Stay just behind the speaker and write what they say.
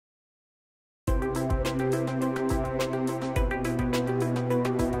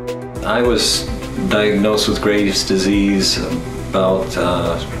I was diagnosed with Graves' disease about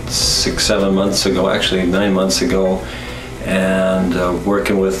 6-7 months ago, actually 9 months ago, and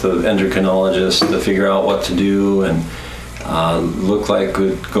working with the endocrinologist to figure out what to do, and looked like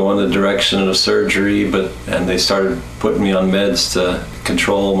would go in the direction of surgery, and they started putting me on meds to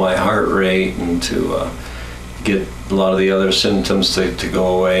control my heart rate and to get a lot of the other symptoms to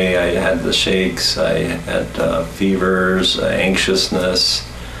go away. I had the shakes, I had fevers, anxiousness,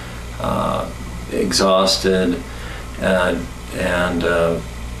 exhausted, and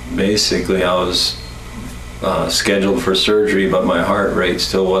basically I was scheduled for surgery, but my heart rate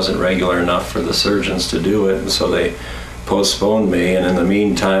still wasn't regular enough for the surgeons to do it, and so they postponed me. And in the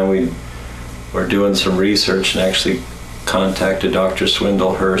meantime, we were doing some research and actually contacted Dr.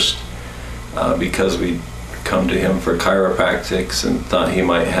 Swindlehurst because we'd come to him for chiropractics and thought he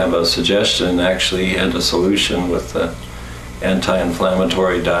might have a suggestion. Actually, he had a solution with the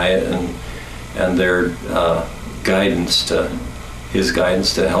anti-inflammatory diet and their his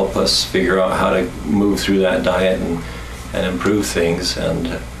guidance to help us figure out how to move through that diet and improve things.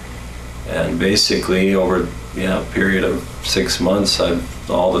 And basically over a period of 6 months,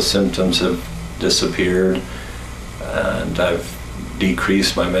 all the symptoms have disappeared, and I've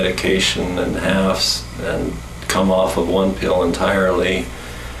decreased my medication in half and come off of one pill entirely.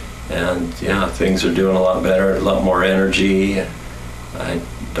 And yeah, things are doing a lot better, a lot more energy. I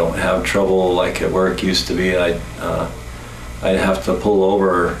don't have trouble like at work used to be. I'd have to pull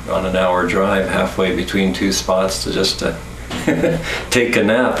over on an hour drive halfway between two spots to just take a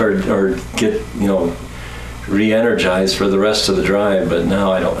nap or get re-energized for the rest of the drive. But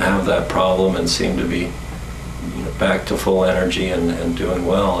now I don't have that problem and seem to be back to full energy and doing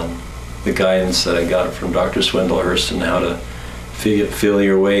well. And the guidance that I got from Dr. Swindlehurst and how to feel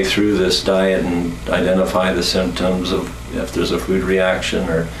your way through this diet and identify the symptoms of if there's a food reaction,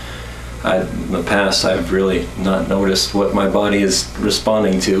 or in the past I've really not noticed what my body is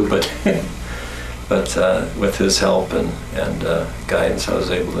responding to, but with his help and guidance, I was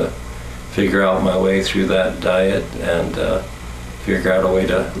able to figure out my way through that diet and figure out a way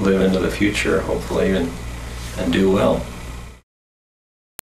to live into the future, hopefully, and do well.